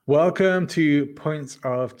Welcome to Points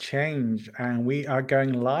of Change, and we are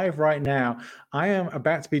going live right now. I am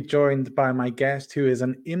about to be joined by my guest, who is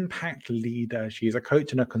an impact leader. She's a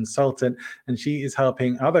coach and a consultant, and she is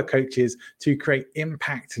helping other coaches to create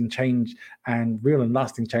impact and change and real and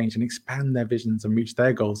lasting change and expand their visions and reach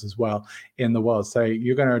their goals as well in the world. So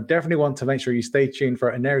you're going to definitely want to make sure you stay tuned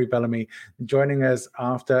for Aneri Bellamy joining us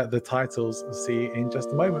after the titles. We'll see you in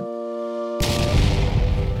just a moment.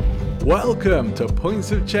 Welcome to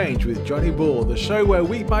Points of Change with Johnny Ball, the show where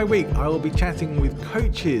week by week I will be chatting with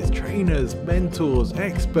coaches, trainers, mentors,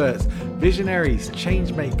 experts, visionaries,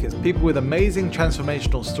 change makers, people with amazing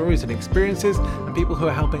transformational stories and experiences, and people who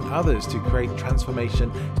are helping others to create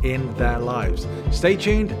transformation in their lives. Stay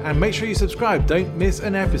tuned and make sure you subscribe. Don't miss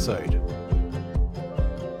an episode.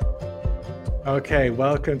 Okay,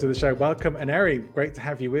 welcome to the show. Welcome, Aneri. Great to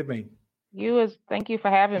have you with me. Thank you for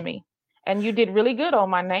having me. And you did really good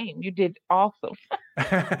on my name. You did awesome.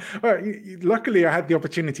 Well, luckily I had the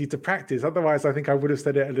opportunity to practice. Otherwise, I think I would have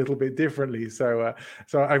said it a little bit differently. So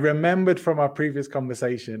I remembered from our previous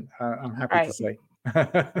conversation. I'm happy to say.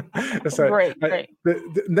 So great.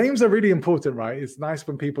 The names are really important, right? It's nice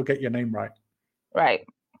when people get your name right. Right.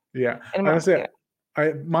 Yeah.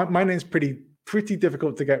 My name's pretty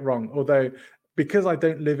difficult to get wrong. Although, because I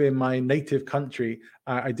don't live in my native country,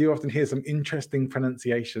 I do often hear some interesting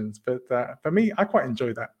pronunciations. But for me, I quite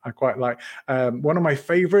enjoy that. I quite like. One of my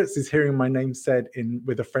favorites is hearing my name said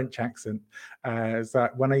with a French accent. Is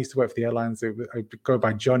that when I used to work for the airlines, I would go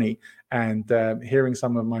by Johnny, and hearing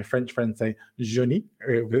some of my French friends say Johnny,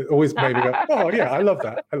 it always made me go, oh yeah, I love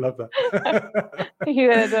that. I love that.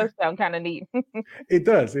 Yeah, it does sound kind of neat. It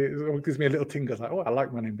does. It gives me a little tingle. It's like, oh, I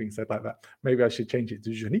like my name being said like that. Maybe I should change it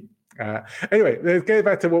to Johnny. Anyway, let's get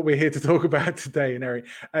back to what we're here to talk about today, Aneri.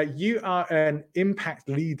 You are an impact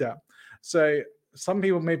leader. So some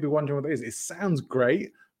people may be wondering what that is. It sounds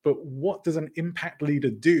great, but what does an impact leader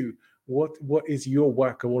do? What is your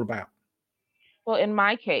work all about? Well, in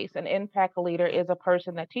my case, an impact leader is a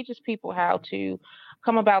person that teaches people how to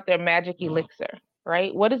come about their magic elixir,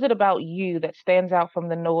 right? What is it about you that stands out from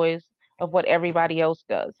the noise of what everybody else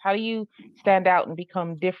does? How do you stand out and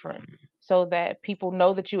become different so that people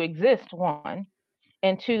know that you exist, one,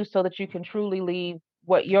 and two, so that you can truly leave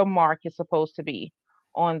what your mark is supposed to be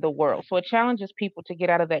on the world? So it challenges people to get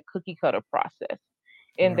out of that cookie cutter process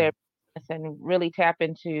in their business and really tap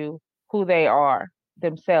into who they are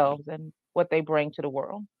themselves and what they bring to the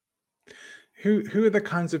world. Who are the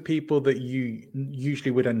kinds of people that you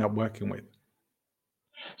usually would end up working with?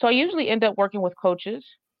 So I usually end up working with coaches,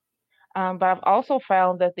 but I've also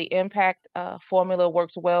found that the impact formula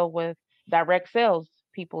works well with direct sales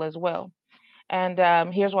people as well.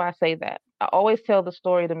 And here's why I say that. I always tell the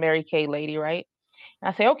story of the Mary Kay lady, right?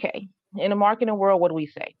 And I say, okay, in the marketing world, what do we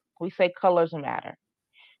say? We say colors matter.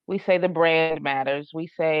 We say the brand matters. We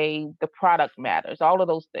say the product matters, all of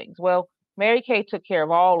those things. Well, Mary Kay took care of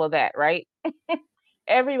all of that, right?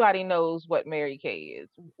 Everybody knows what Mary Kay is,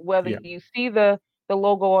 whether you see the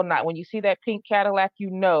logo or not. When you see that pink Cadillac, you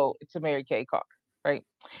know it's a Mary Kay car, right?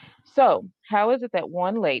 So how is it that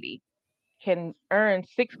one lady can earn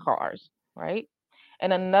 6 cars, right?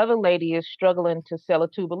 And another lady is struggling to sell a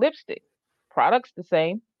tube of lipstick. Product's the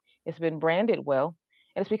same. It's been branded well.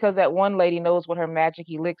 And it's because that one lady knows what her magic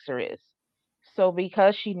elixir is. So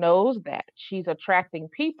because she knows that, she's attracting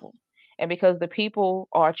people. And because the people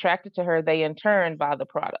are attracted to her, they in turn buy the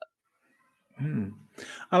product.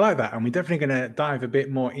 I like that. And we're definitely going to dive a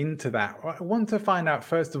bit more into that. I want to find out,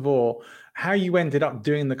 first of all, how you ended up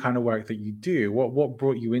doing the kind of work that you do. What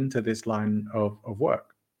brought you into this line of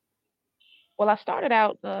work? Well, I started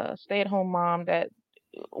out a stay-at-home mom that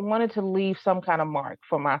wanted to leave some kind of mark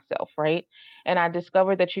for myself, right? And I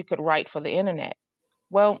discovered that you could write for the internet.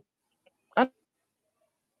 Well,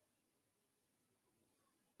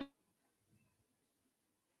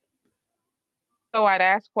 so I'd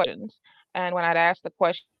ask questions, and when I'd ask the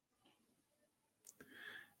question,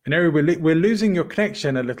 Aneri, we're losing your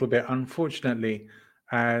connection a little bit, unfortunately.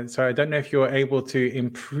 So I don't know if you're able to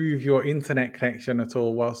improve your internet connection at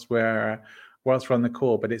all whilst we're on the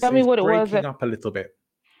call, but it's breaking up a little bit.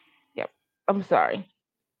 Yep, I'm sorry.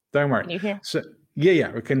 Don't worry. Can you hear? So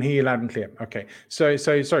yeah, we can hear you loud and clear. Okay. So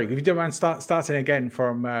sorry, if you don't mind starting again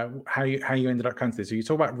from how you ended up coming to this. So you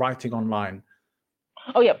talk about writing online.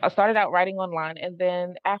 Oh, yeah. I started out writing online, and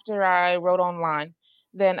then after I wrote online,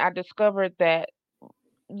 then I discovered that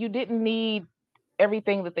you didn't need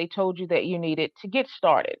everything that they told you that you needed to get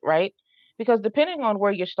started, right? Because depending on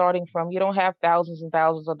where you're starting from, you don't have thousands and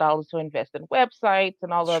thousands of dollars to invest in websites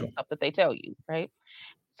and all the other stuff that they tell you, right?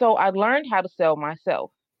 So I learned how to sell myself.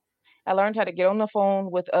 I learned how to get on the phone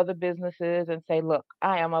with other businesses and say, look,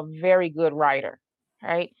 I am a very good writer,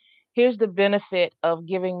 right? Here's the benefit of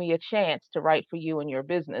giving me a chance to write for you and your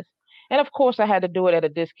business. And of course, I had to do it at a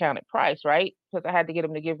discounted price, right? Because I had to get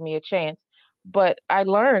them to give me a chance. But I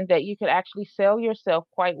learned that you could actually sell yourself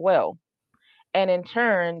quite well and in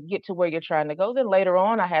turn get to where you're trying to go. Then later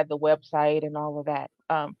on, I had the website and all of that.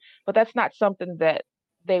 But that's not something that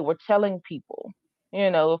they were telling people.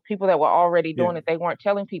 People that were already Yeah. doing it, they weren't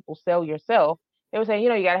telling people sell yourself. They were saying, you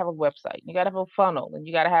got to have a website, you got to have a funnel, and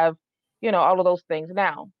you got to have, all of those things.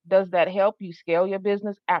 Now, does that help you scale your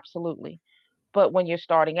business? Absolutely. But when you're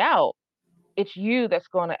starting out, it's you that's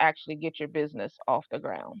going to actually get your business off the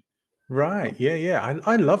ground. Right. Yeah. Yeah.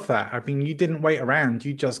 I love that. I mean, you didn't wait around.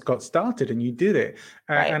 You just got started and you did it.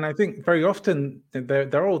 Right. And I think very often there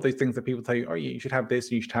are all these things that people tell you, oh, you should have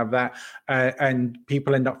this, you should have that. And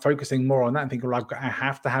people end up focusing more on that and think, well, I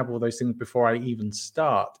have to have all those things before I even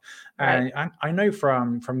start. Right. And I know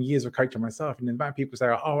from years of coaching myself, and the amount of people say,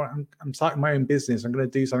 oh, I'm starting my own business. I'm going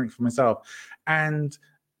to do something for myself. And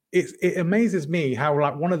it amazes me how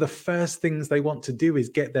like one of the first things they want to do is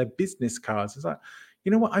get their business cards. It's like,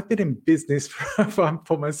 you know what? I've been in business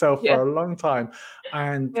for myself Yeah. for a long time,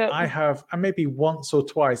 and Yeah. I maybe once or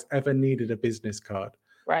twice ever needed a business card.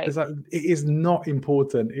 Right. It's like it is not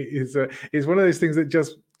important. It's one of those things that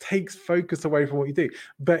just takes focus away from what you do.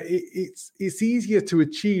 But it's easier to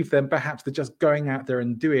achieve than perhaps the just going out there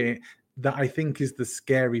and doing it. That I think is the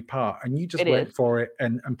scary part, and you just It is. went for it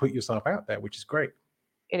and put yourself out there, which is great.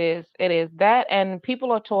 It is. It is that, and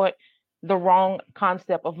people are taught the wrong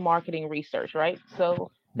concept of marketing research, right?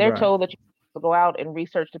 So they're Right. told that you have to go out and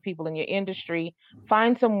research the people in your industry,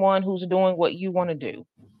 find someone who's doing what you want to do,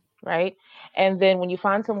 right? And then when you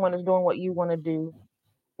find someone who's doing what you want to do,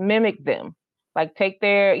 mimic them. Like take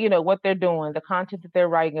their, what they're doing, the content that they're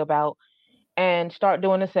writing about, and start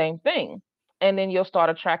doing the same thing. And then you'll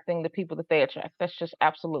start attracting the people that they attract. That's just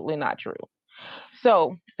absolutely not true.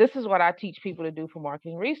 So this is what I teach people to do for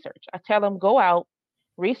marketing research. I tell them go out,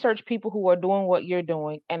 research people who are doing what you're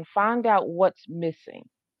doing, and find out what's missing,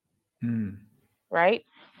 Mm. right?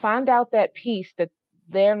 Find out that piece that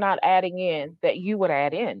they're not adding in that you would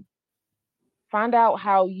add in. Find out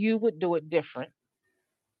how you would do it different,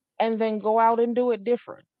 and then go out and do it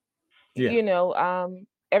different. Yeah.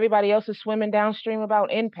 Everybody else is swimming downstream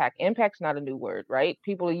about impact. Impact's not a new word, right?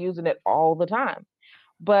 People are using it all the time.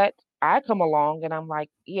 But I come along and I'm like,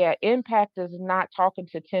 yeah, impact is not talking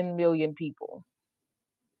to 10 million people.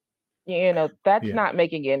 That's Yeah. not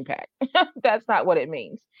making impact. That's not what it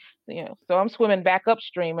means. So I'm swimming back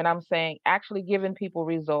upstream and I'm saying, actually giving people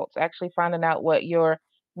results, actually finding out what your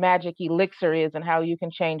magic elixir is and how you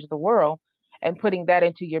can change the world and putting that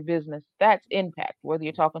into your business. That's impact, whether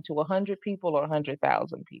you're talking to 100 people or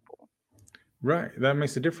 100,000 people. Right, that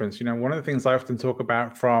makes a difference. One of the things I often talk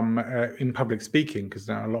about from in public speaking, because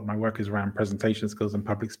a lot of my work is around presentation skills and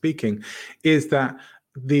public speaking, is that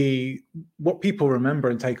the what people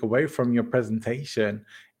remember and take away from your presentation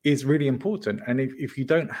is really important. And if you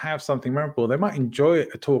don't have something memorable, they might enjoy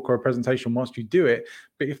a talk or a presentation whilst you do it,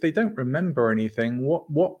 but if they don't remember anything,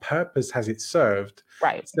 what purpose has it served?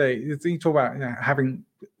 Right. So you talk about having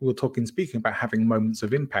we'll talk in speaking about having moments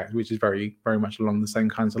of impact, which is very, very much along the same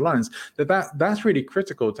kinds of lines. That's really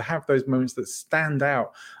critical to have those moments that stand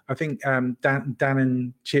out. I think Dan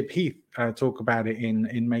and Chip Heath talk about it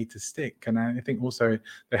in Made to Stick, and I think also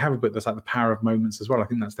they have a book that's like The Power of Moments as well. I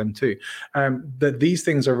think that's them too. That these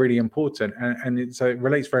things are really important, and so it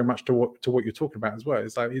relates very much to what you're talking about as well.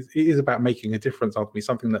 It's like it is about making a difference, ultimately,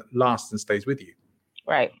 something that lasts and stays with you.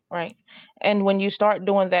 Right, right. And when you start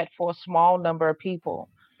doing that for a small number of people,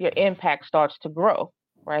 your impact starts to grow,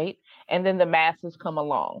 right? And then the masses come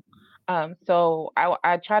along. So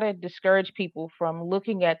I try to discourage people from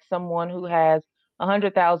looking at someone who has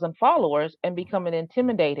 100,000 followers and becoming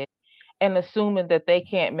intimidated and assuming that they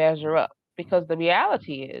can't measure up. Because the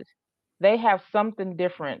reality is they have something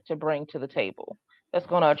different to bring to the table that's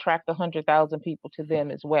going to attract 100,000 people to them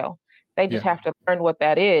as well. They just Yeah. have to learn what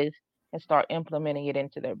that is and start implementing it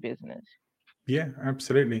into their business. Yeah,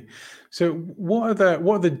 absolutely. So, what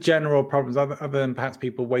are the general problems other than perhaps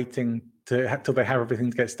people waiting till they have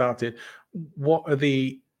everything to get started? What are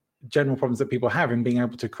the general problems that people have in being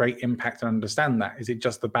able to create impact and understand that? Is it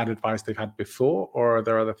just the bad advice they've had before, or are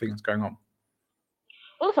there other things going on?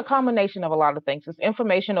 Well, it's a combination of a lot of things. It's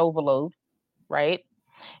information overload, right?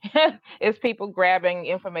 It's people grabbing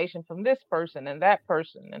information from this person and that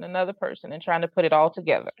person and another person and trying to put it all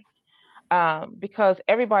together, because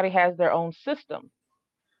everybody has their own system.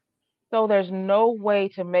 So there's no way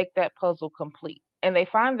to make that puzzle complete. And they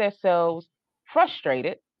find themselves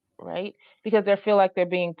frustrated, right? Because they feel like they're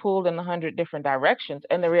being pulled in 100 different directions.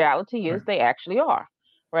 And the reality is Right. they actually are,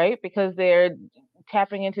 right? Because they're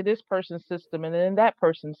tapping into this person's system and then that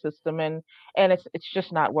person's system, and it's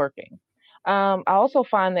just not working. I also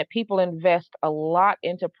find that people invest a lot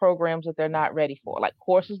into programs that they're not ready for, like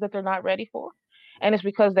courses that they're not ready for. And it's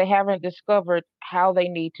because they haven't discovered how they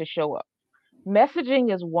need to show up.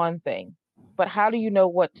 Messaging is one thing, but how do you know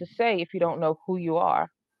what to say if you don't know who you are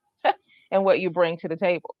and what you bring to the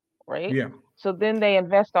table, right? Yeah. So then they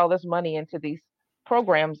invest all this money into these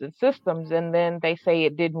programs and systems, and then they say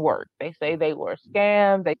it didn't work. They say they were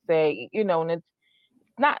scammed. They say, and it's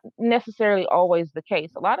not necessarily always the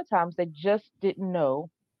case. A lot of times they just didn't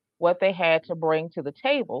know what they had to bring to the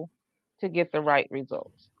table to get the right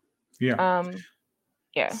results. Yeah. Um,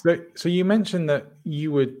 yeah. So you mentioned that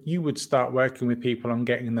you would start working with people on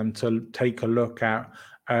getting them to take a look at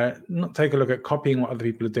not take a look at copying what other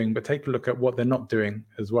people are doing, but take a look at what they're not doing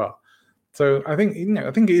as well. So I think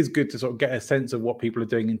I think it is good to sort of get a sense of what people are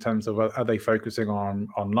doing in terms of are they focusing on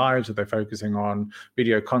lives, are they focusing on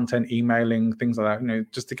video content, emailing, things like that.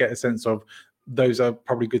 Just to get a sense of those are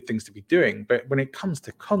probably good things to be doing. But when it comes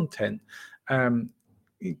to content, um,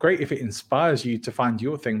 great if it inspires you to find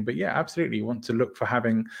your thing. But yeah, absolutely, you want to look for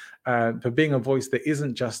having for being a voice that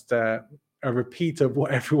isn't just a repeat of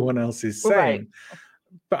what everyone else is Right. saying.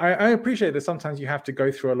 But I appreciate that sometimes you have to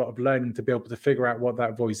go through a lot of learning to be able to figure out what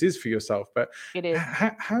that voice is for yourself. But It is.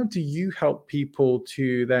 how do you help people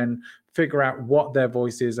to then figure out what their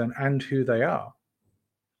voice is and who they are?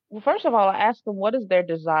 Well, first of all, I ask them what is their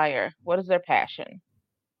desire? What is their passion?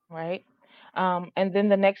 Right? And then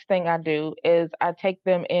the next thing I do is I take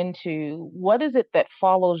them into what is it that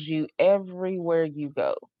follows you everywhere you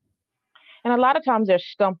go? And a lot of times they're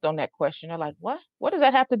stumped on that question. They're like, "What? What does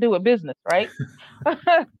that have to do with business?" Right?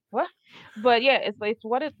 What? But yeah, it's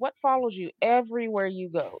what follows you everywhere you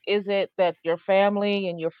go. Is it that your family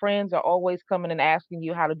and your friends are always coming and asking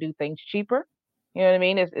you how to do things cheaper? You know what I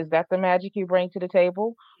mean? Is that the magic you bring to the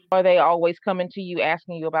table? Are they always coming to you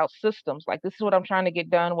asking you about systems? Like, this is what I'm trying to get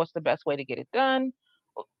done. What's the best way to get it done?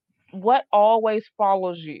 What always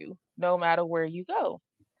follows you no matter where you go?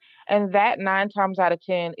 And that 9 times out of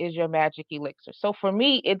 10 is your magic elixir. So for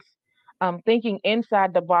me, it's thinking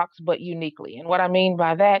inside the box, but uniquely. And what I mean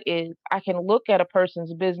by that is I can look at a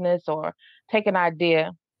person's business or take an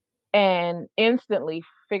idea and instantly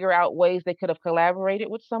figure out ways they could have collaborated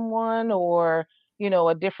with someone or,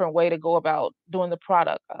 a different way to go about doing the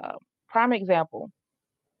product. Prime example,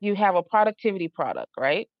 you have a productivity product,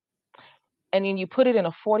 right? And then you put it in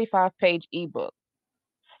a 45-page ebook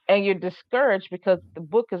and you're discouraged because the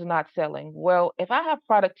book is not selling. Well, if I have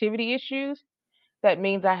productivity issues, that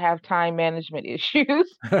means I have time management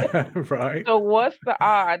issues. Right. So what's the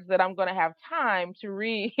odds that I'm going to have time to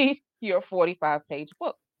read your 45-page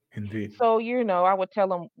book? Indeed. So, I would tell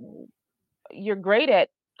them you're great at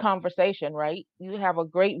conversation, right? You have a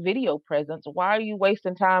great video presence. Why are you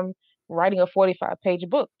wasting time writing a 45-page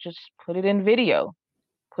book? Just put it in video,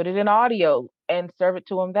 put it in audio, and serve it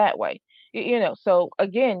to them that way. So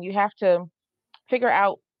again, you have to figure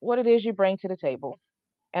out what it is you bring to the table.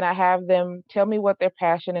 And I have them tell me what their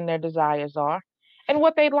passion and their desires are and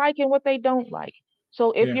what they like and what they don't like.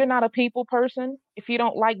 So if Yeah. you're not a people person, if you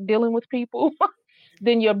don't like dealing with people,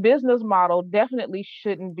 then your business model definitely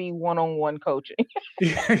shouldn't be one-on-one coaching.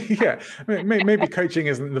 Yeah, yeah. Maybe coaching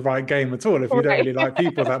isn't the right game at all if you don't Right. really like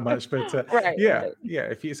people that much. But Right, yeah, right, yeah.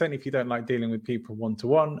 If you certainly if you don't like dealing with people one to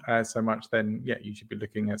one so much, then yeah, you should be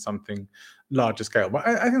looking at something larger scale. But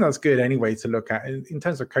I think that's good anyway to look at in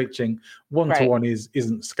terms of coaching. One to right. one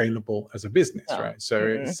isn't scalable as a business, No. right? So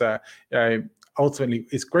Mm-mm. it's ultimately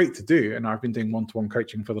it's great to do, and I've been doing one to one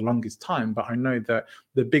coaching for the longest time. But I know that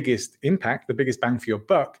the biggest impact, the biggest bang for your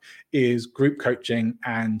buck, is group coaching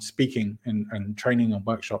and speaking and training and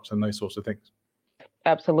workshops and those sorts of things.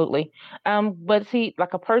 Absolutely. But see,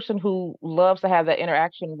 like a person who loves to have that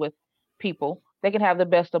interaction with people, they can have the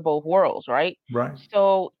best of both worlds, right? Right.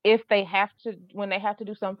 So if they have to, when they have to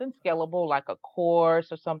do something scalable, like a course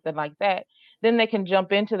or something like that, then they can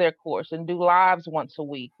jump into their course and do lives once a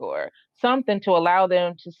week or something to allow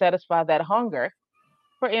them to satisfy that hunger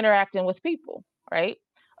for interacting with people, right?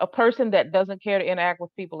 A person that doesn't care to interact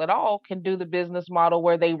with people at all can do the business model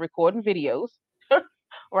where they record videos,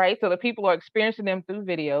 right? So the people are experiencing them through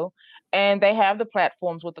video and they have the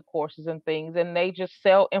platforms with the courses and things, and they just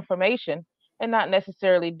sell information and not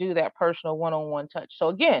necessarily do that personal one-on-one touch. So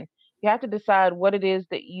again, you have to decide what it is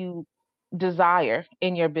that you desire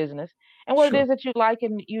in your business and what it Sure. is that you like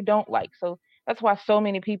and you don't like. So that's why so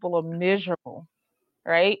many people are miserable,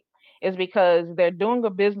 right? Is because they're doing a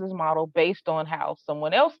business model based on how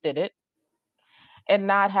someone else did it and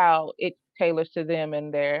not how it tailors to them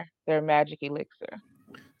and their magic elixir.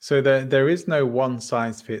 So there is no one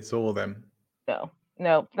size fits all then. No,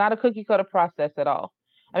 no, it's not a cookie cutter process at all.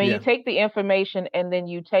 I mean, you Yeah. take the information and then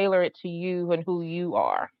you tailor it to you and who you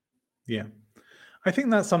are. Yeah. I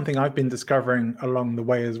think that's something I've been discovering along the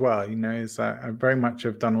way as well. Is I very much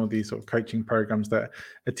have done all these sort of coaching programs that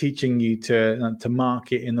are teaching you to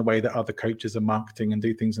market in the way that other coaches are marketing and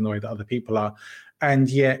do things in the way that other people are,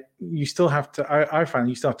 and yet you still have to. I find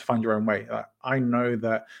you still have to find your own way. I know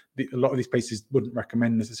that a lot of these places wouldn't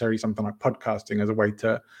recommend necessarily something like podcasting as a way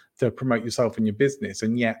to promote yourself and your business,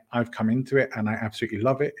 and yet I've come into it and I absolutely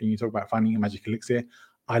love it. And you talk about finding a magic elixir.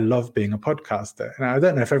 I love being a podcaster. And I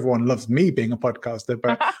don't know if everyone loves me being a podcaster,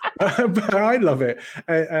 but but I love it,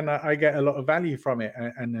 and I get a lot of value from it.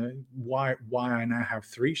 And why I now have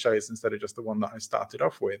 3 shows instead of just the one that I started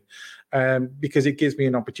off with, because it gives me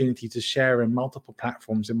an opportunity to share in multiple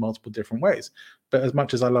platforms in multiple different ways. But as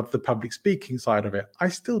much as I love the public speaking side of it, I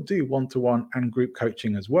still do one-to-one and group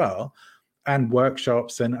coaching as well, and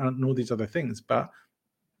workshops and all these other things. But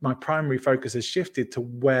my primary focus has shifted to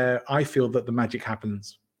where I feel that the magic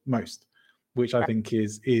happens most, which I think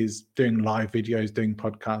is doing live videos, doing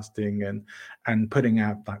podcasting, and putting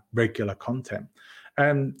out like regular content.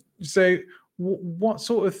 So what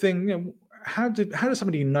sort of thing, how does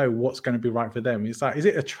somebody know what's going to be right for them? Is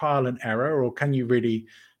it a trial and error, or can you really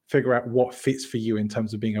figure out what fits for you in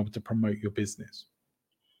terms of being able to promote your business?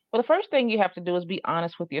 Well, the first thing you have to do is be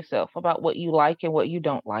honest with yourself about what you like and what you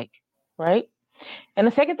don't like, right? And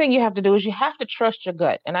the second thing you have to do is you have to trust your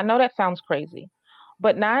gut. And I know that sounds crazy,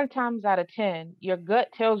 but 9 times out of 10, your gut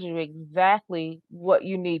tells you exactly what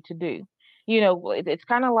you need to do. It's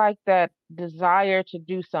kind of like that desire to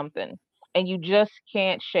do something and you just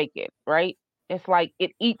can't shake it, right? It's like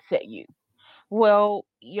it eats at you. Well,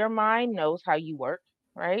 your mind knows how you work,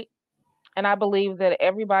 right? And I believe that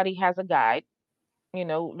everybody has a guide,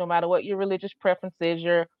 no matter what your religious preference is,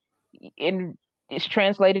 in it's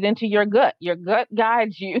translated into your gut. Your gut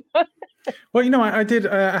guides you. Well, I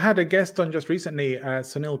had a guest on just recently,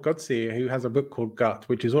 Sunil Godse, who has a book called Gut,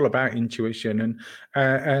 which is all about intuition,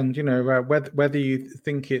 and whether you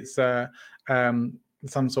think it's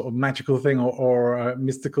some sort of magical thing or a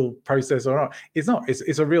mystical process or not, it's not.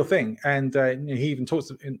 It's a real thing, and he even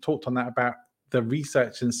talked on that about the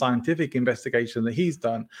research and scientific investigation that he's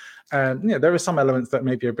done. There are some elements that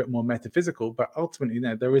maybe are a bit more metaphysical, but ultimately,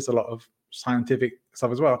 there is a lot of scientific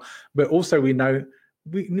stuff as well. But also, we know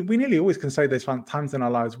we nearly always can say there's times in our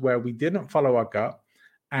lives where we didn't follow our gut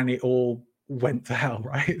and it all went to hell,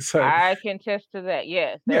 right? So I can attest to that.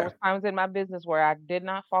 Yes, there yeah, was times in my business where I did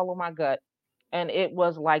not follow my gut, and it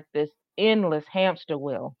was like this endless hamster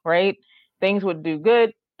wheel, right? Things would do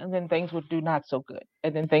good, and then things would do not so good,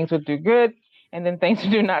 and then things would do good, and then things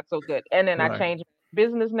would do not so good, and then I right. changed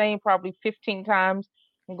business name probably 15 times,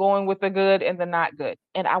 going with the good and the not good,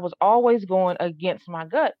 and I was always going against my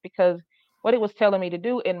gut because what it was telling me to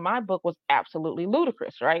do in my book was absolutely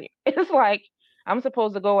ludicrous, right? It's like I'm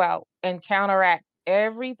supposed to go out and counteract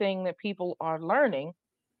everything that people are learning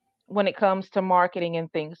when it comes to marketing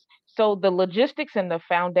and things. So the logistics and the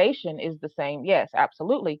foundation is the same. Yes,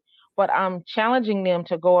 absolutely. But I'm challenging them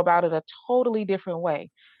to go about it a totally different way.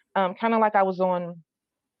 Kind of like I was on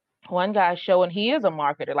one guy's show and he is a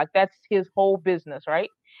marketer. Like that's his whole business, right?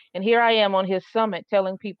 And here I am on his summit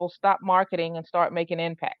telling people stop marketing and start making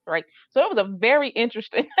impact, right? So it was a very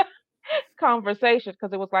interesting conversation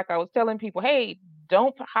because it was like I was telling people, hey,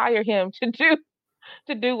 don't hire him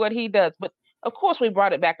to do what he does. But of course, we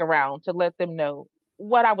brought it back around to let them know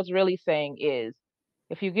what I was really saying is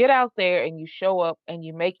if you get out there and you show up and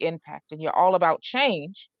you make impact and you're all about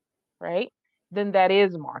change, right? Then that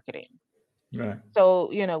is marketing. Right. So,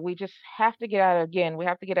 we just have to get out again, we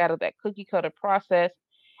have to get out of that cookie cutter process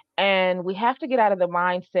and we have to get out of the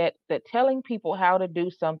mindset that telling people how to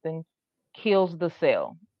do something kills the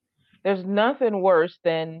sale. There's nothing worse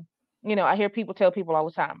than, I hear people tell people all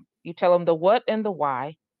the time, you tell them the what and the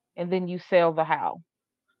why, and then you sell the how.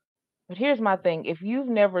 But here's my thing, if you've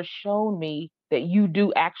never shown me that you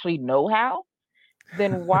do actually know how,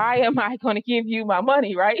 then why am I going to give you my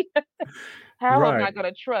money, right? How am I Right. going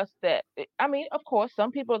to trust that? I mean, of course,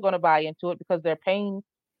 some people are going to buy into it because their pain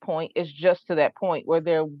point is just to that point where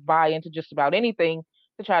they'll buy into just about anything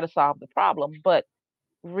to try to solve the problem. But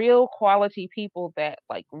real quality people that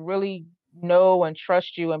like really know and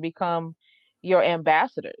trust you and become your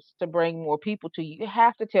ambassadors to bring more people to you, you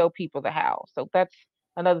have to tell people the how. So that's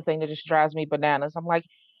another thing that just drives me bananas. I'm like,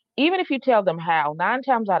 even if you tell them how, 9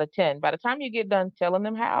 times out of 10, by the time you get done telling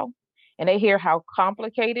them how, and they hear how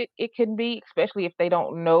complicated it can be, especially if they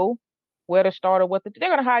don't know where to start or what to do, they're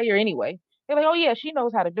going to hire you anyway. They're like, oh yeah, she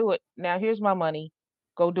knows how to do it. Now here's my money.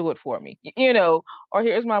 Go do it for me. Or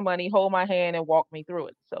here's my money, hold my hand and walk me through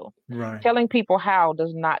it. So Right. telling people how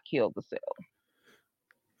does not kill the sale.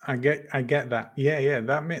 I get that. Yeah.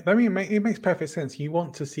 It makes perfect sense. You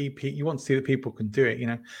want to see that people can do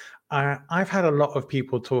it. I've had a lot of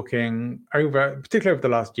people talking particularly over the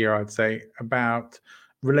last year, I'd say, about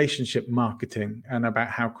relationship marketing and about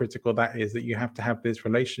how critical that is. That you have to have this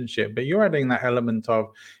relationship, but you're adding that element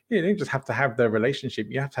of you don't just have to have the relationship.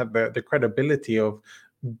 You have to have the credibility of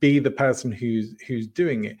be the person who's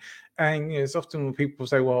doing it. And it's often when people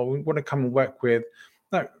say, "Well, we want to come and work with."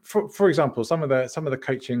 No, for example, some of the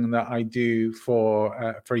coaching that I do for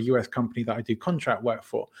a US company that I do contract work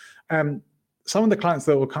for, some of the clients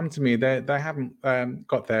that will come to me, they haven't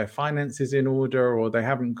got their finances in order, or they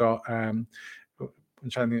haven't got. I'm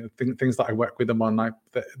trying to think things that I work with them on. Like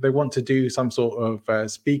they want to do some sort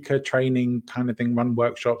of speaker training kind of thing, run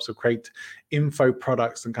workshops or create info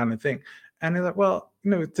products and kind of thing. And they're like, well,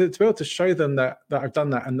 to be able to show them that I've done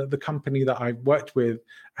that, and that the company that I've worked with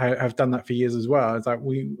have done that for years as well. It's like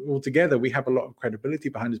we all together, we have a lot of credibility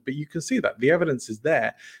behind us, but you can see that the evidence is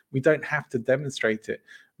there. We don't have to demonstrate it.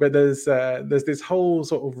 But there's this whole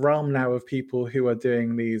sort of realm now of people who are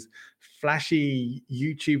doing these flashy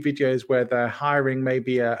YouTube videos where they're hiring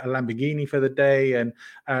maybe a Lamborghini for the day and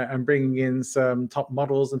bringing in some top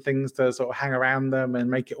models and things to sort of hang around them and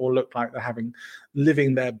make it all look like they're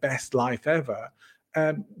living their best life ever.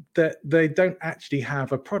 That they don't actually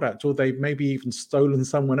have a product, or they've maybe even stolen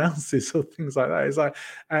someone else's, or things like that. It's like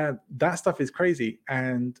that stuff is crazy,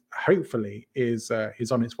 and hopefully is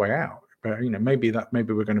on its way out. But maybe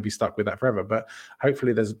we're going to be stuck with that forever. But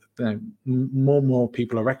hopefully, there's more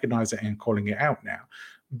people are recognizing it and calling it out now.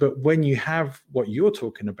 But when you have what you're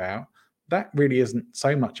talking about, that really isn't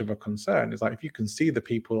so much of a concern. It's like if you can see the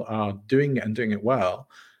people are doing it and doing it well,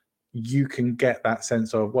 you can get that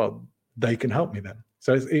sense of, well, they can help me then.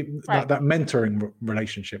 So it's Right. that mentoring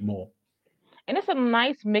relationship more. And it's a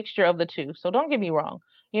nice mixture of the two. So don't get me wrong.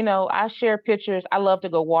 I share pictures. I love to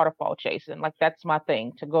go waterfall chasing. Like that's my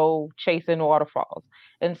thing, to go chasing waterfalls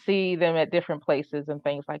and see them at different places and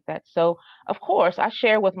things like that. So of course I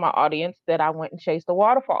share with my audience that I went and chased the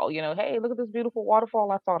waterfall. Hey, look at this beautiful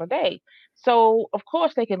waterfall I saw today. So of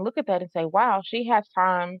course they can look at that and say, wow, she has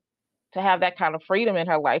time to have that kind of freedom in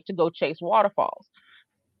her life to go chase waterfalls.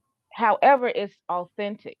 However, it's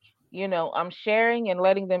authentic. I'm sharing and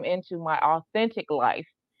letting them into my authentic life,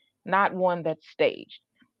 not one that's staged.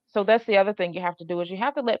 So that's the other thing you have to do, is you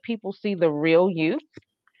have to let people see the real you.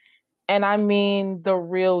 And I mean the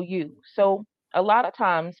real you. So a lot of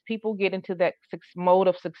times people get into that mode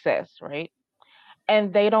of success, right?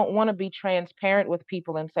 And they don't want to be transparent with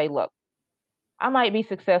people and say, look, I might be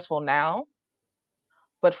successful now,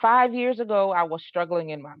 but 5 years ago I was struggling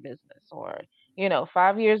in my business, or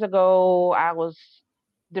 5 years ago I was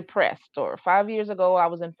depressed, or 5 years ago I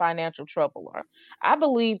was in financial trouble. Or I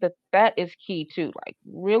believe that that is key too, like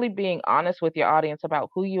really being honest with your audience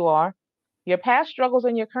about who you are, your past struggles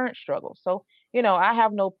and your current struggles. So I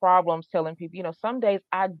have no problems telling people, some days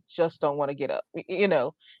I just don't want to get up.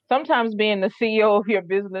 Sometimes being the CEO of your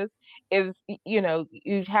business is,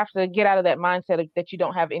 you have to get out of that mindset that you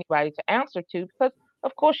don't have anybody to answer to, because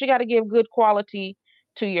of course you got to give good quality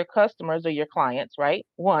to your customers or your clients, right?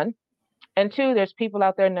 One. And two, there's people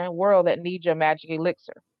out there in the world that need your magic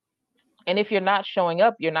elixir. And if you're not showing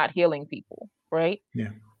up, you're not healing people, right?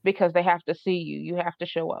 Yeah. Because they have to see you. You have to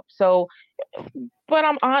show up. So, but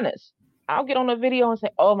I'm honest. I'll get on a video and say,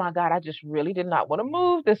 oh my God, I just really did not want to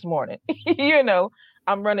move this morning.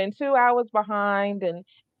 I'm running 2 hours behind.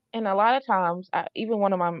 And a lot of times, even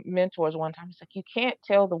one of my mentors one time, he's like, you can't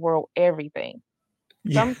tell the world everything.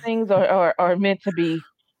 Yeah. Some things are meant to be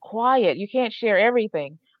quiet. You can't share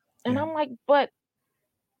everything. And Yeah. I'm like, but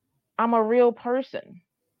I'm a real person,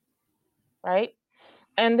 right?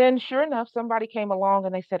 And then sure enough, somebody came along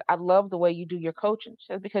and they said, I love the way you do your coaching. She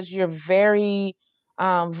said, because you're very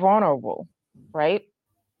vulnerable, right?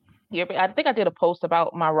 I think I did a post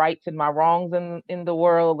about my rights and my wrongs in the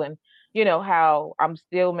world, and how I'm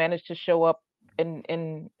still managed to show up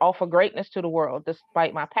and offer greatness to the world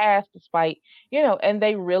despite my past, despite, and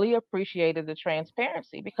they really appreciated the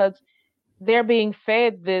transparency, because they're being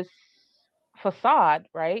fed this facade,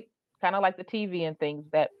 right? Kind of like the TV and things,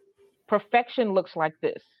 that perfection looks like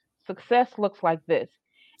this, success looks like this,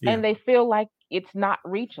 Yeah. and they feel like it's not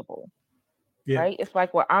reachable, Yeah. right? It's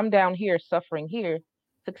like, well, I'm down here suffering here.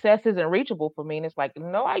 Success isn't reachable for me. And it's like,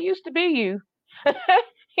 no, I used to be you.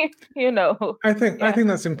 I think Yeah.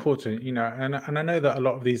 that's important, and I know that a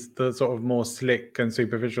lot of the sort of more slick and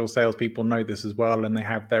superficial salespeople know this as well, and they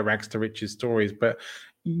have their rags to riches stories. But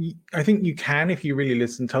I think you can, if you really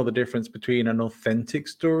listen, tell the difference between an authentic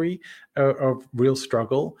story of real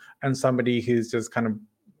struggle and somebody who's just kind of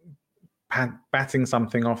batting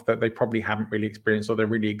something off that they probably haven't really experienced, or they're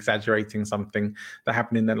really exaggerating something that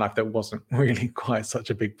happened in their life that wasn't really quite such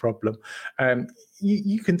a big problem.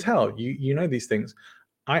 You can tell, you know these things.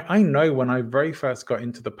 I know when I very first got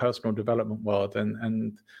into the personal development world,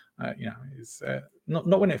 and you know, it's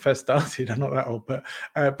not when it first started. I'm not that old, but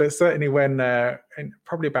certainly when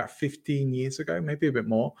probably about 15 years ago, maybe a bit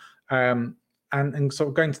more. And sort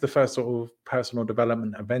of going to the first sort of personal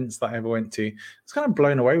development events that I ever went to, it's kind of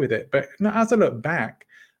blown away with it. But you know, as I look back,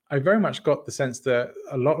 I very much got the sense that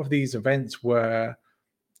a lot of these events were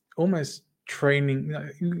almost training.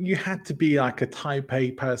 You had to be like a type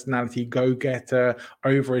A personality, go-getter,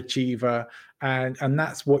 overachiever, and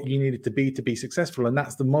that's what you needed to be successful. And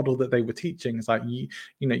that's the model that they were teaching. It's like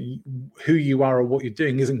who you are or what you're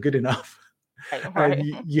doing isn't good enough. Right.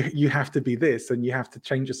 You have to be this, and you have to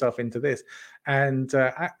change yourself into this. And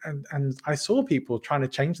I saw people trying to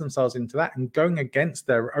change themselves into that and going against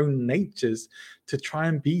their own natures to try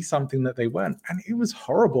and be something that they weren't. And it was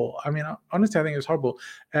horrible. I mean, honestly, I think it was horrible.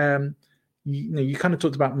 You kind of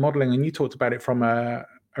talked about modeling, and you talked about it from a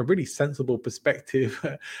really sensible perspective,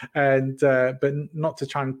 and but not to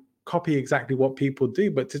try and copy exactly what people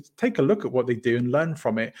do, but to take a look at what they do and learn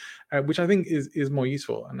from it, which I think is more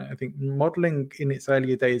useful. And I think modeling in its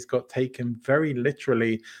earlier days got taken very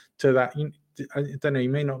literally to that. I don't know, you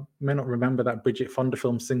may not remember that Bridget Fonda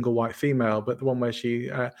film, Single White Female, but the one where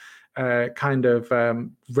she kind of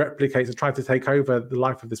replicates and tries to take over the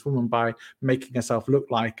life of this woman by making herself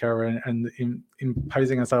look like her and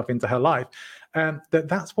imposing herself into her life.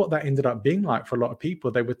 That's what that ended up being like for a lot of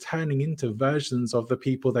people. They were turning into versions of the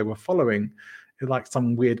people they were following, like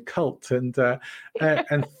some weird cult. And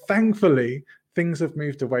thankfully, things have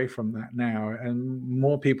moved away from that now, and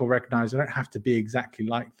more people recognize you don't have to be exactly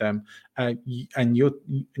like them. And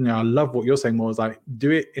I love what you're saying more, is like,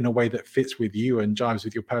 do it in a way that fits with you and jives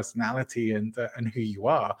with your personality and who you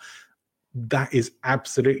are. That is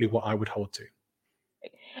absolutely what I would hold to.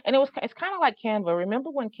 And it's kind of like Canva. Remember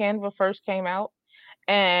when Canva first came out,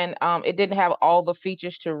 and it didn't have all the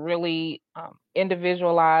features to really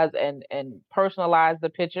individualize and personalize the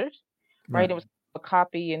pictures, right? It was a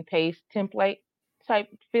copy and paste template type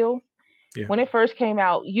feel. Yeah. When it first came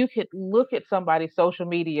out, you could look at somebody's social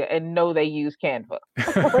media and know they use Canva,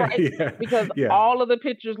 right? Yeah. Because Yeah. all of the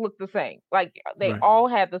pictures look the same. Like they Right. all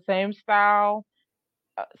had the same style.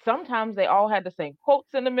 Sometimes they all had the same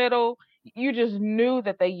quotes in the middle. You just knew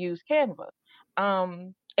that they used Canva.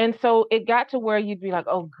 And so it got to where you'd be like,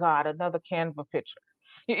 oh God, another Canva picture.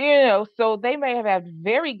 So they may have had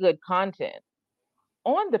very good content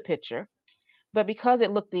on the picture, but because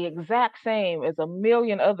it looked the exact same as a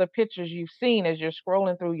million other pictures you've seen as you're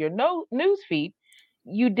scrolling through your news feed,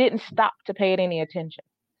 you didn't stop to pay it any attention.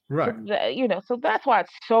 Right. So that's why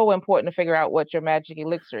it's so important to figure out what your magic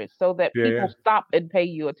elixir is, so that people stop and pay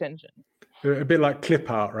you attention. A bit like clip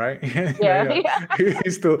art, right? Yeah.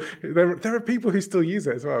 There are people who still use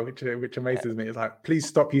it as well, which amazes me. It's like, please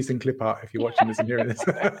stop using clip art if you're watching this and hearing this.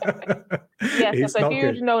 Yes, it's a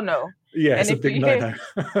huge no-no. Yeah, it's a big no-no.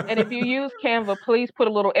 And if you use Canva, please put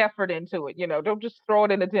a little effort into it. Don't just throw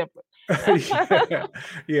it in a template.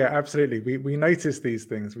 Yeah, absolutely. We notice these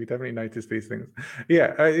things. We definitely notice these things.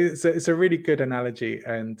 Yeah, it's a really good analogy,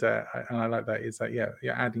 and I like that. Is that you're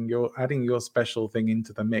adding your special thing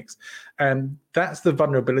into the mix, and that's the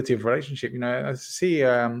vulnerability of relationship. I see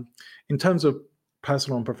in terms of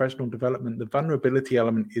personal and professional development, the vulnerability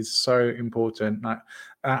element is so important,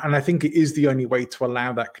 and I think it is the only way to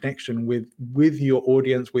allow that connection with your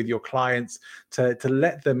audience, with your clients, to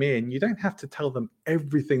let them in. You don't have to tell them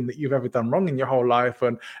everything that you've ever done wrong in your whole life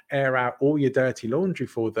and air out all your dirty laundry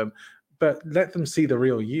for them, but let them see the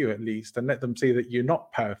real you, at least, and let them see that you're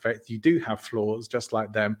not perfect. You do have flaws just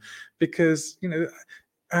like them, because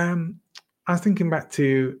I was thinking back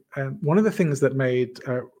to one of the things that made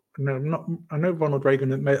I know Ronald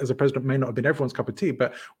Reagan as a president may not have been everyone's cup of tea,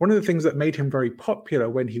 but one of the things that made him very popular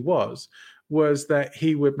when he was that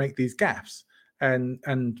he would make these gaffes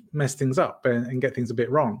and mess things up and get things a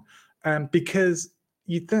bit wrong, because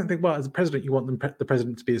you don't think, well, as a president, you want the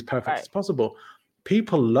president to be as perfect as possible.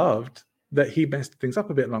 People loved that he messed things up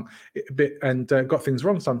a bit and got things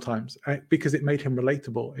wrong sometimes, because it made him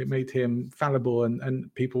relatable. It made him fallible,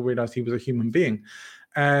 and people realized he was a human being.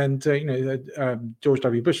 And George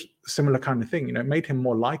W. Bush, similar kind of thing. It made him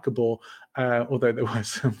more likable, although there were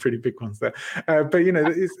some pretty big ones there. But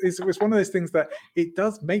it's one of those things that it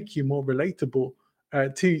does make you more relatable,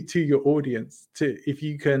 to your audience, to if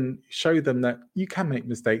you can show them that you can make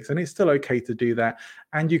mistakes and it's still okay to do that,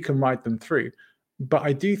 and you can ride them through. But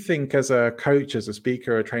I do think as a coach, as a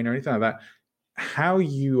speaker, a trainer, anything like that, how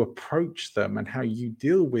you approach them and how you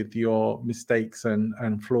deal with your mistakes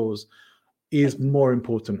and flaws is more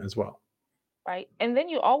important as well. Right. And then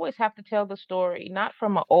you always have to tell the story, not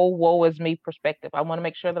from an oh, woe is me perspective. I want to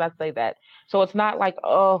make sure that I say that. So it's not like,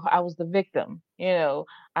 oh, I was the victim. I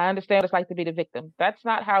understand what it's like to be the victim. That's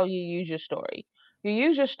not how you use your story. You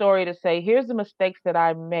use your story to say, here's the mistakes that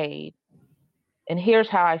I made, and here's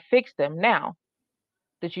how I fixed them. Now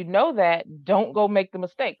that you know that, don't go make the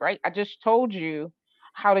mistake, right? I just told you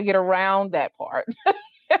how to get around that part.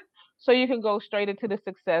 So you can go straight into the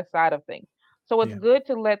success side of things. So it's Yeah. good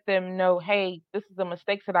to let them know, hey, this is the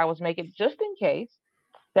mistakes that I was making, just in case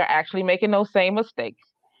they're actually making those same mistakes.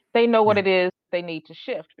 They know what Yeah. it is they need to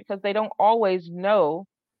shift, because they don't always know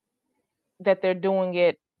that they're doing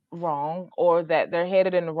it wrong or that they're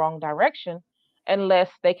headed in the wrong direction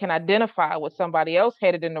unless they can identify with somebody else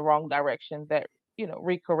headed in the wrong direction that,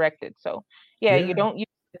 recorrected. So yeah, you Yeah. don't use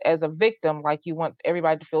it as a victim, like you want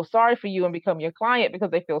everybody to feel sorry for you and become your client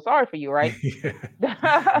because they feel sorry for you, right?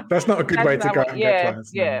 Yeah. That's not a good That's way to not go what, and get yeah,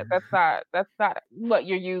 clients. No. yeah, that's not what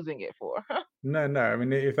you're using it for. No, no. I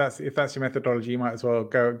mean, if that's your methodology, you might as well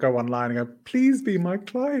go online and go, please be my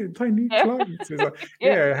client. I need Yeah, clients. It's like,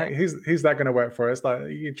 yeah, yeah, yeah. who's that going to work for us? Like,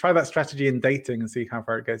 you try that strategy in dating and see how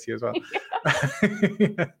far it gets you as well.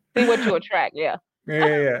 See what you attract, yeah.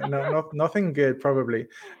 Yeah. No, nothing good probably.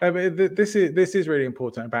 But this is really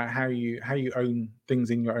important about how you own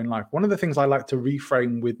things in your own life. One of the things I like to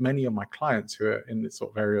reframe with many of my clients who are in this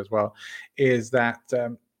sort of area as well is that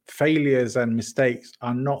failures and mistakes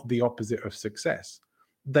are not the opposite of success.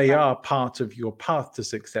 They Right. are part of your path to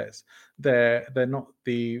success. They're not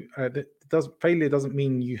failure doesn't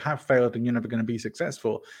mean you have failed and you're never going to be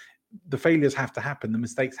successful. The failures have to happen, the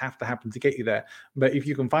mistakes have to happen to get you there. But if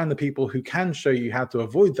you can find the people who can show you how to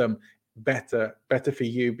avoid them, better for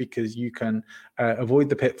you, because you can avoid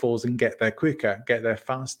the pitfalls and get there quicker, get there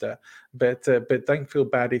faster. But don't feel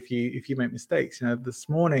bad if you make mistakes. This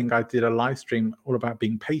morning I did a live stream all about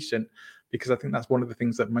being patient, because I think that's one of the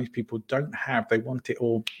things that most people don't have. They want it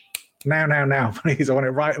all now, please. I want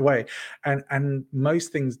it right away. And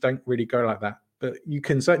most things don't really go like that. But you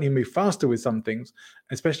can certainly move faster with some things,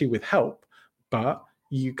 especially with help. But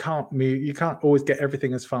you can't always get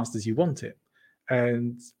everything as fast as you want it.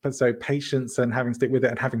 But so patience and having to stick with it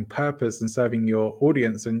and having purpose and serving your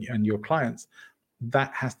audience and your clients,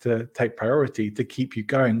 that has to take priority to keep you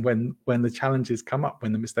going when the challenges come up,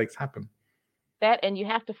 when the mistakes happen. That, and you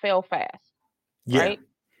have to fail fast, Yeah. right?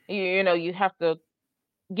 You have to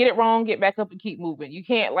get it wrong, get back up and keep moving. You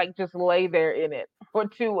can't like just lay there in it for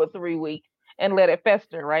 2 or 3 weeks and let it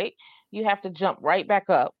fester, right? You have to jump right back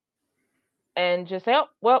up and just say, oh,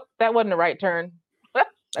 well, that wasn't the right turn. Let's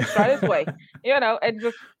try this way, and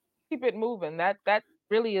just keep it moving. That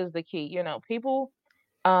really is the key. People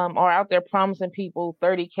are out there promising people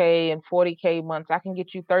 30K and 40K months. I can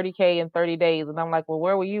get you 30K in 30 days. And I'm like, well,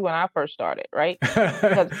 where were you when I first started, right?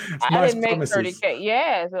 Because It's I nice didn't make promises. 30K.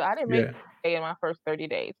 Yeah, so I didn't make Yeah. 30K in my first 30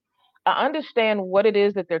 days. I understand what it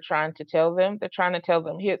is that they're trying to tell them. They're trying to tell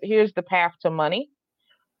them, here's the path to money,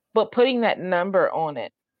 but putting that number on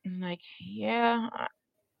it, I'm like, yeah,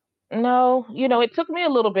 no, it took me a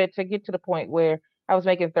little bit to get to the point where I was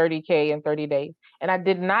making 30K in 30 days. And I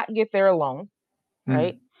did not get there alone,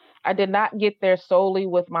 right? Mm. I did not get there solely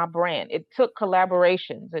with my brand. It took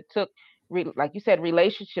collaborations. It took, like you said,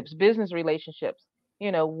 relationships, business relationships.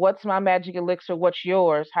 What's my magic elixir? What's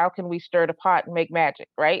yours? How can we stir the pot and make magic,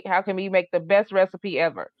 right? How can we make the best recipe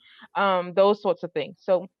ever? Those sorts of things.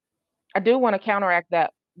 So I do want to counteract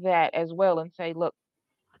that as well and say, look,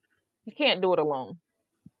 you can't do it alone.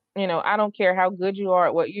 I don't care how good you are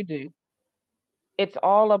at what you do. It's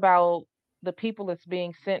all about the people that's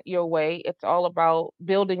being sent your way. It's all about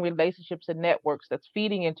building relationships and networks that's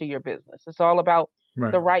feeding into your business. It's all about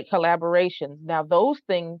Right. the right collaborations. Now, those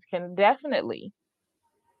things can definitely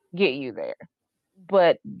get you there,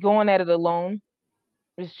 but going at it alone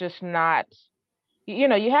is just not. You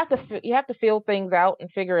have to feel things out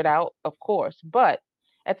and figure it out, of course, but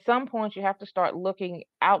at some point you have to start looking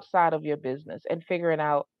outside of your business and figuring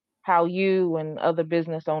out how you and other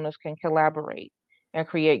business owners can collaborate and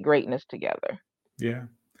create greatness together. Yeah.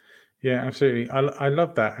 Yeah, absolutely. I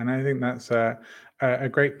love that. And I think that's a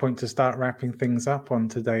great point to start wrapping things up on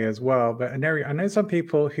today as well. But Aneri, I know some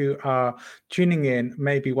people who are tuning in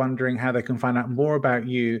may be wondering how they can find out more about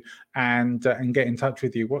you and get in touch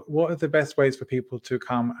with you. What are the best ways for people to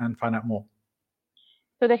come and find out more?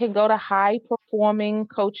 So they can go to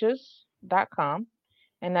highperformingcoaches.com.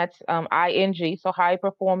 and that's ing, so high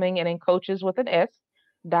performing, and then coaches with an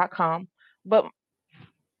s.com. But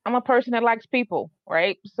I'm a person that likes people,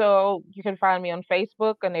 right? So you can find me on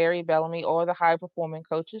Facebook, Aneri Bellamy, or the High Performing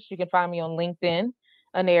Coaches. You can find me on LinkedIn,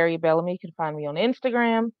 Aneri Bellamy. You can find me on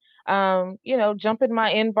Instagram. Jump in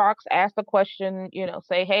my inbox, ask a question,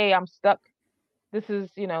 say, hey, I'm stuck. This is,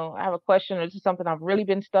 I have a question, or this is something I've really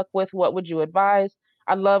been stuck with. What would you advise?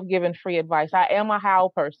 I love giving free advice. I am a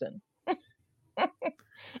how person.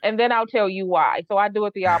 And then I'll tell you why. So I do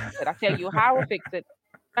it the opposite. I tell you how to fix it.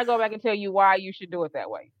 I go back and tell you why you should do it that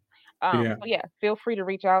way. Yeah. So yeah, feel free to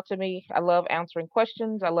reach out to me. I love answering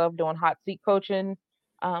questions. I love doing hot seat coaching.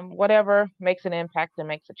 Whatever makes an impact and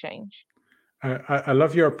makes a change. I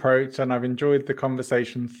love your approach, and I've enjoyed the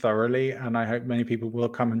conversation thoroughly, and I hope many people will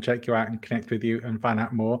come and check you out and connect with you and find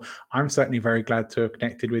out more. I'm certainly very glad to have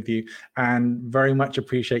connected with you, and very much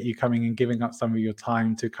appreciate you coming and giving up some of your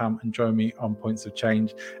time to come and join me on Points of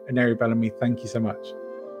Change. Aneri Bellamy, thank you so much.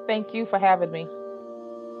 Thank you for having me.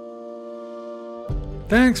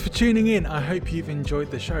 Thanks for tuning in. I hope you've enjoyed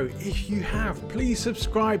the show. If you have, please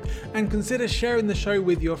subscribe and consider sharing the show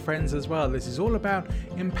with your friends as well. This is all about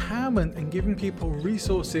empowerment and giving people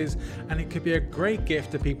resources, and it could be a great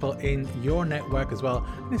gift to people in your network as well,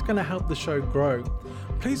 and it's going to help the show grow.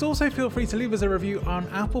 Please also feel free to leave us a review on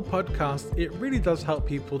Apple Podcasts. It really does help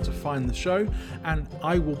people to find the show, and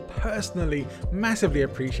I will personally massively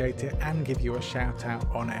appreciate it and give you a shout out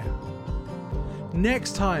on air.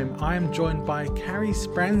 Next time, I am joined by Carrie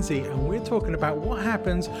Spranzi, and we're talking about what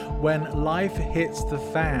happens when life hits the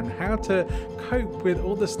fan, how to cope with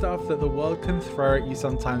all the stuff that the world can throw at you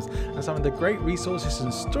sometimes, and some of the great resources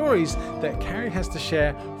and stories that Carrie has to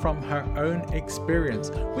share from her own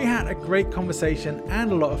experience. We had a great conversation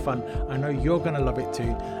and a lot of fun. I know you're going to love it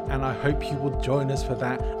too, and I hope you will join us for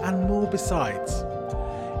that and more besides.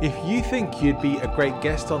 If you think you'd be a great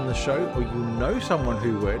guest on the show, or you know someone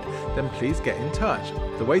who would, then please get in touch.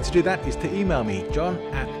 The way to do that is to email me,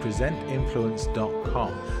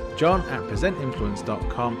 john@presentinfluence.com.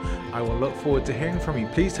 john@presentinfluence.com. I will look forward to hearing from you.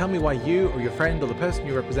 Please tell me why you or your friend or the person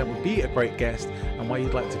you represent would be a great guest, and why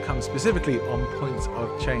you'd like to come specifically on Points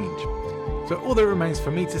of Change. So all that remains for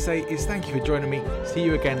me to say is thank you for joining me. See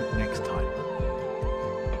you again next time.